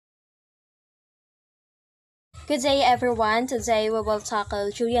Good day everyone. Today we will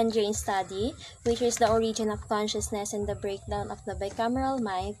tackle Julian Jaynes' study, which is the origin of consciousness and the breakdown of the bicameral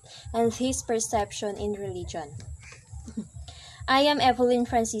mind and his perception in religion. I am Evelyn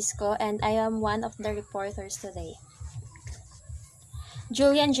Francisco and I am one of the reporters today.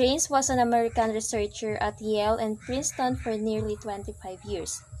 Julian Jaynes was an American researcher at Yale and Princeton for nearly 25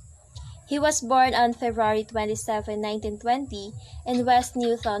 years. He was born on February 27, 1920 in West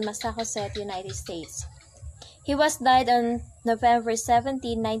Newton, Massachusetts, United States. He was died on November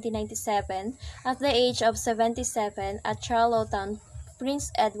 17, 1997 at the age of 77 at Charlottetown, Prince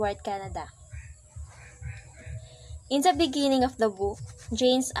Edward, Canada. In the beginning of the book,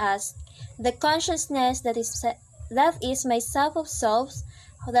 Jaynes asked, "The consciousness that is my self of selves,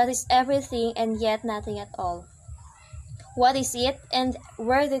 that is everything and yet nothing at all. What is it and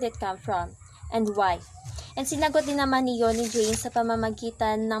where did it come from and why?" And sinagot din naman ni Jaynes sa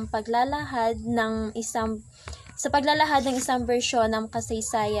pamamagitan ng paglalahad ng isang bersyon ng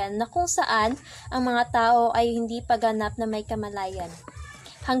kasaysayan na kung saan ang mga tao ay hindi paganap na may kamalayan.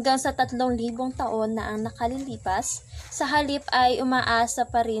 Hanggang sa 3,000 taon na ang nakalilipas, sa halip ay umaasa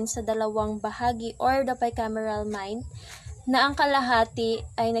pa rin sa dalawang bahagi or the bicameral mind na ang kalahati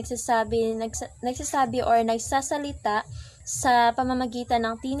ay nagsasabi or nagsasalita sa pamamagitan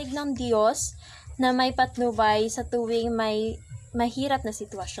ng tinig ng Diyos na may patnubay sa tuwing may mahirap na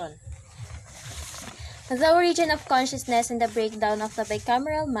sitwasyon. The Origin of Consciousness and the Breakdown of the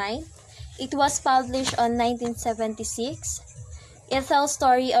Bicameral Mind. It was published on 1976. It tells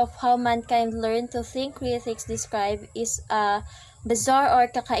story of how mankind learned to think. Critics describe is a bizarre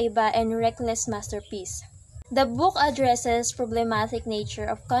or kakaiba and reckless masterpiece. The book addresses problematic nature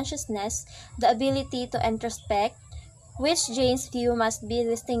of consciousness, the ability to introspect, which Jaynes' view must be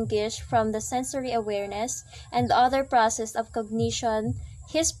distinguished from the sensory awareness and the other process of cognition.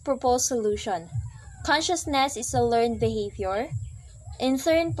 His proposed solution. Consciousness is a learned behavior. In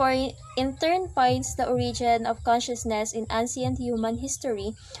turn points the origin of consciousness in ancient human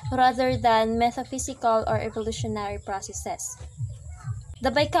history rather than metaphysical or evolutionary processes.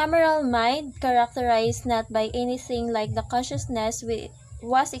 The bicameral mind, characterized not by anything like the consciousness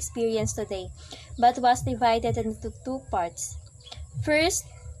was experienced today, but was divided into two parts. First,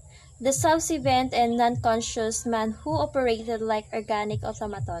 the subsequent and non-conscious man who operated like organic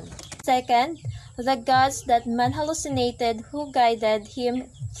automaton. Second, the gods that man hallucinated who guided him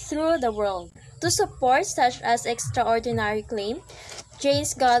through the world. To support such as extraordinary claim,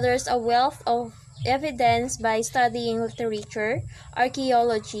 Jaynes gathers a wealth of evidence by studying literature,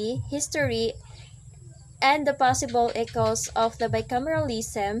 archaeology, history, and the possible echoes of the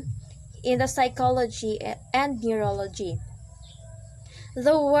bicameralism in the psychology and neurology.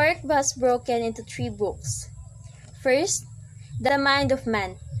 The work was broken into 3 books. First, The Mind of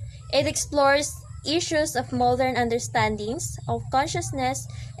Man. It explores issues of modern understandings of consciousness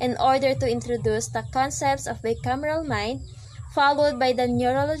in order to introduce the concepts of bicameral mind, followed by the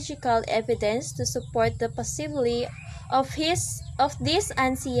neurological evidence to support the possibility of this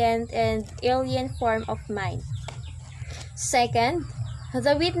ancient and alien form of mind. Second,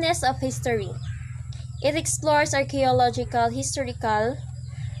 The Witness of History. It explores archaeological, historical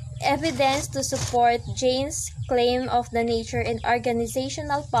evidence to support Jaynes' claim of the nature and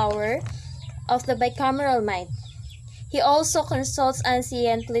organizational power of the bicameral mind. He also consults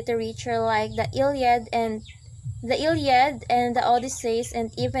ancient literature like the Iliad and the Odyssey and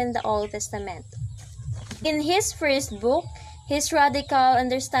even the Old Testament. In his first book, his radical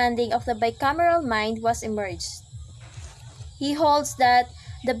understanding of the bicameral mind was emerged. He holds that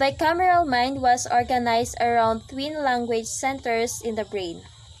the bicameral mind was organized around twin language centers in the brain.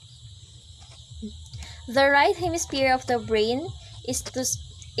 The right hemisphere of the brain is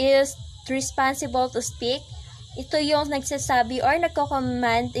responsible to speak. Ito yung nagsasabi or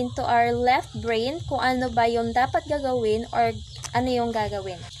nagko-command into our left brain kung ano ba yung dapat gagawin or ano yung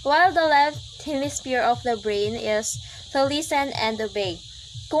gagawin. While the left hemisphere of the brain is to listen and obey.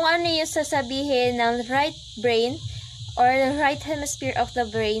 Kung ano yung sasabihin ng right brain or the right hemisphere of the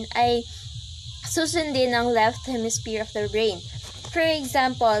brain ay susundin ng left hemisphere of the brain. For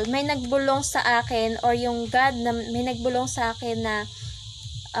example, may nagbulong sa akin or yung God na may nagbulong sa akin na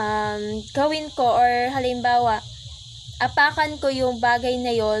gawin ko or halimbawa, apakan ko yung bagay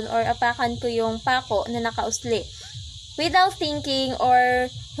na yon or apakan ko yung pako na nakausli. Without thinking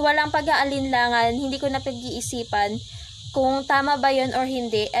or walang pag-aalinlangan, hindi ko na pag-iisipan kung tama ba yon or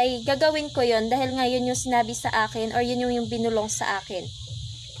hindi, ay gagawin ko yon dahil nga yun yung sinabi sa akin or yun yung binulong sa akin.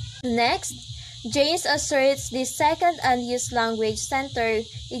 Next, Jaynes asserts this second unused language center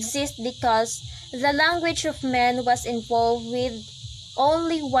exists because the language of men was involved with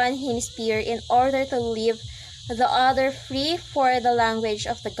only one hemisphere in order to leave the other free for the language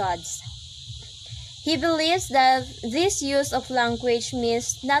of the gods. He believes that this use of language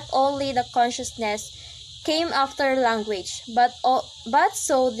means not only the consciousness came after language, but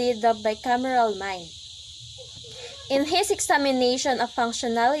so did the bicameral mind. In his examination of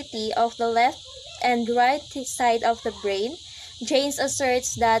functionality of the left and right side of the brain, Jaynes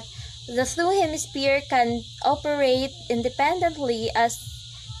asserts that the two hemispheres can operate independently as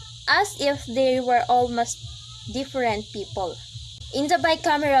if they were almost different people. In the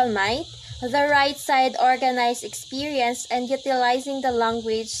bicameral mind, the right side organizes experience and utilizing the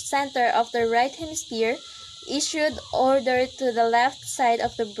language center of the right hemisphere issued order to the left side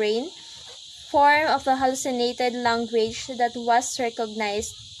of the brain, form of the hallucinated language that was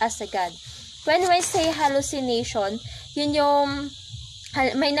recognized as a god. When we say hallucination, yun yung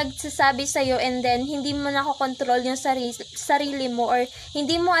may nagsasabi sa'yo and then hindi mo nakokontrol yung sarili mo or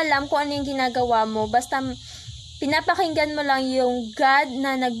hindi mo alam kung ano yung ginagawa mo. Basta pinapakinggan mo lang yung God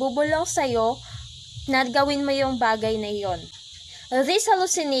na nagbubulong sa'yo na gawin mo yung bagay na iyon. These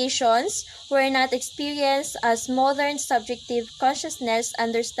hallucinations were not experienced as modern subjective consciousness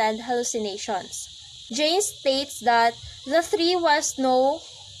understand hallucinations. Jaynes states that the three was no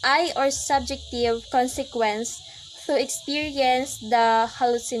I or subjective consequence to experience the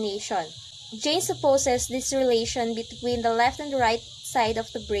hallucination. Jaynes supposes this relation between the left and right side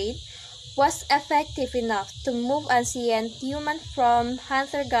of the brain was effective enough to move ancient humans from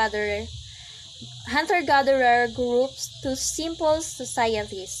hunter-gatherer groups to simple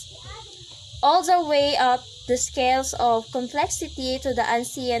societies, all the way up the scales of complexity to the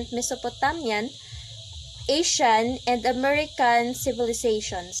ancient Mesopotamian, Asian, and American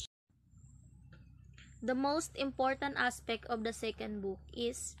civilizations. The most important aspect of the second book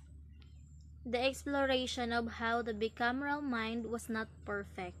is the exploration of how the bicameral mind was not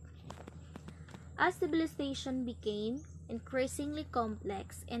perfect. As civilization became increasingly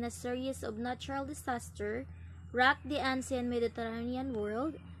complex and a series of natural disasters rocked the ancient Mediterranean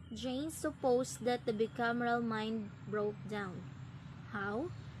world, Jaynes supposed that the bicameral mind broke down. How?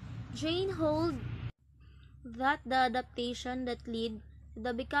 Jaynes holds that the adaptation that led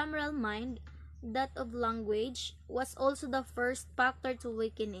the bicameral mind, that of language, was also the first factor to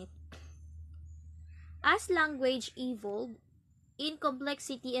weaken it. As language evolved in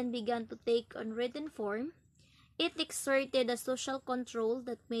complexity and began to take on written form, it exerted a social control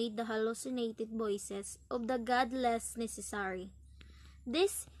that made the hallucinated voices of the god less necessary.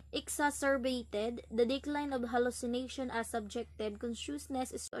 This exacerbated the decline of hallucination as subjective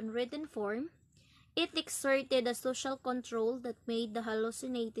consciousness is on written form. It exerted a social control that made the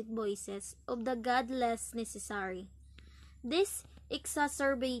hallucinated voices of the god less necessary. This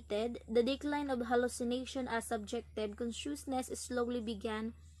exacerbated the decline of hallucination as subjective consciousness slowly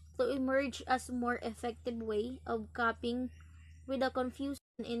began to emerge as a more effective way of coping with the confusion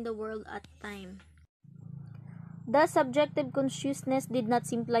in the world at the time. The subjective consciousness did not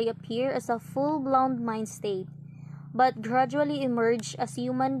simply appear as a full-blown mind state, but gradually emerged as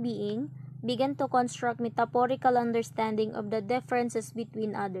human being began to construct metaphorical understanding of the differences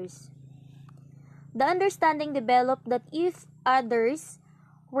between others. The understanding developed that if others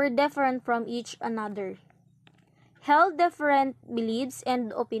were different from each another, held different beliefs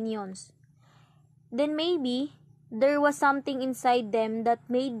and opinions, then maybe there was something inside them that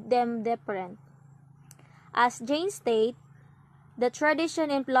made them different. As Jaynes states, the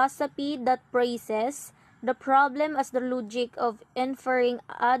tradition in philosophy that praises the problem as the logic of inferring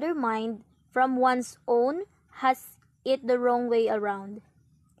other mind from one's own has it the wrong way around.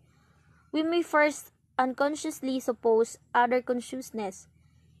 We may first unconsciously suppose other consciousness,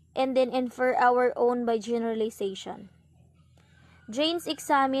 and then infer our own by generalization. Jaynes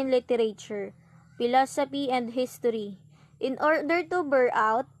examined literature, philosophy, and history in order to bear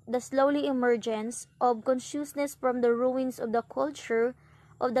out the slowly emergence of consciousness from the ruins of the culture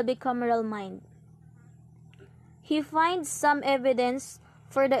of the bicameral mind. He finds some evidence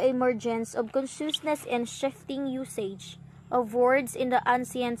for the emergence of consciousness and shifting usage of words in the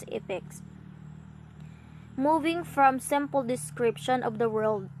ancient epics, moving from simple description of the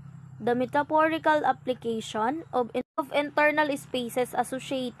world, the metaphorical application of internal spaces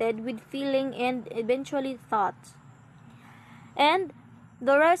associated with feeling and eventually thought. And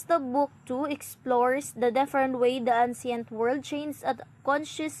the rest of Book 2 explores the different way the ancient world changed at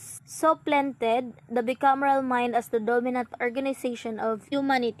conscious supplanted the bicameral mind as the dominant organization of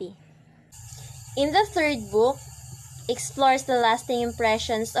humanity. In the third book, explores the lasting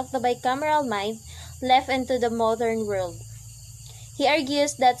impressions of the bicameral mind left into the modern world. He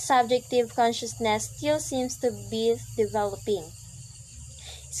argues that subjective consciousness still seems to be developing.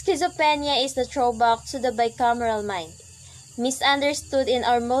 Schizophrenia is the throwback to the bicameral mind, misunderstood in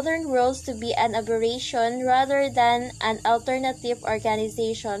our modern world to be an aberration rather than an alternative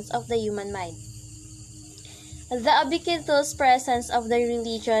organization of the human mind. The ubiquitous presence of the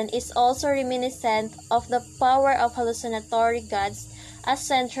religion is also reminiscent of the power of hallucinatory gods as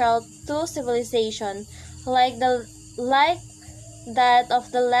central to civilization, like that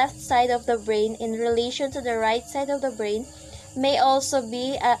of the left side of the brain in relation to the right side of the brain may also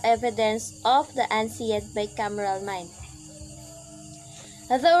be evidence of the ancient bicameral mind.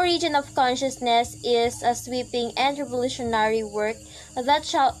 The Origin of Consciousness is a sweeping and revolutionary work that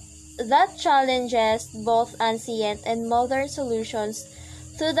challenges both ancient and modern solutions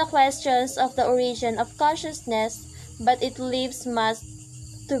to the questions of the origin of consciousness, but it leaves much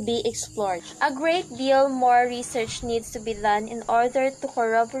to be explored. A great deal more research needs to be done in order to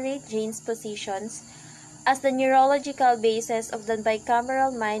corroborate Jaynes' positions, as the neurological basis of the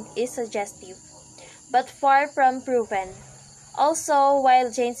bicameral mind is suggestive, but far from proven. Also, while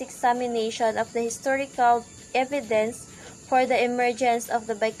Jaynes' examination of the historical evidence for the emergence of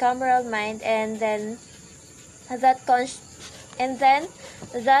the bicameral mind and then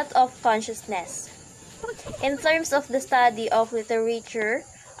that of consciousness, in terms of the study of literature,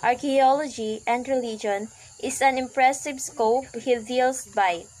 archaeology, and religion, is an impressive scope he deals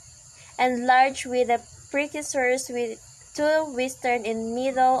by, and large with the precursors to Western and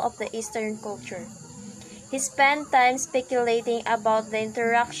Middle of the Eastern culture. He spent time speculating about the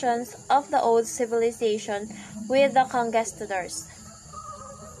interactions of the old civilization with the conquistadors,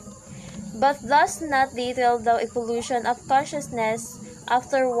 but does not detail the evolution of consciousness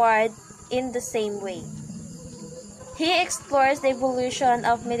afterward in the same way. He explores the evolution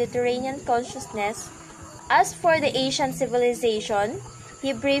of Mediterranean consciousness. As for the Asian civilization,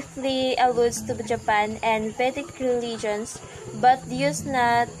 he briefly alludes to Japan and Vedic religions, but gives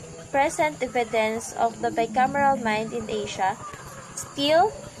not present evidence of the bicameral mind in Asia.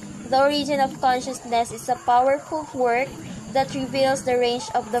 Still, The Origin of Consciousness is a powerful work that reveals the range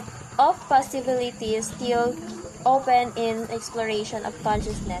of possibilities still open in exploration of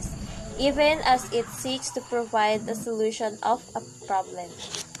consciousness, even as it seeks to provide a solution of a problem.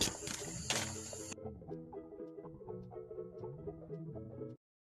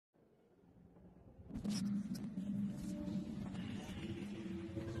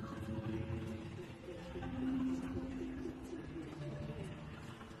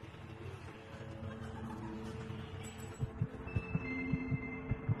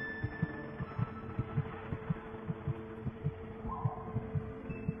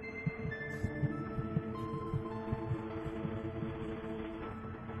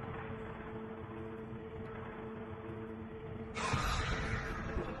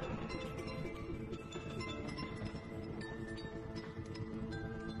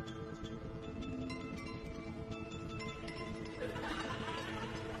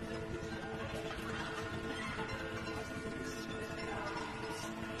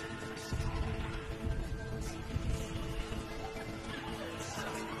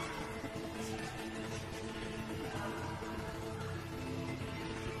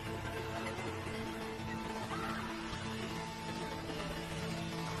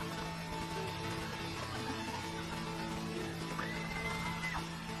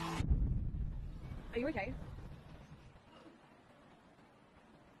 Are you okay?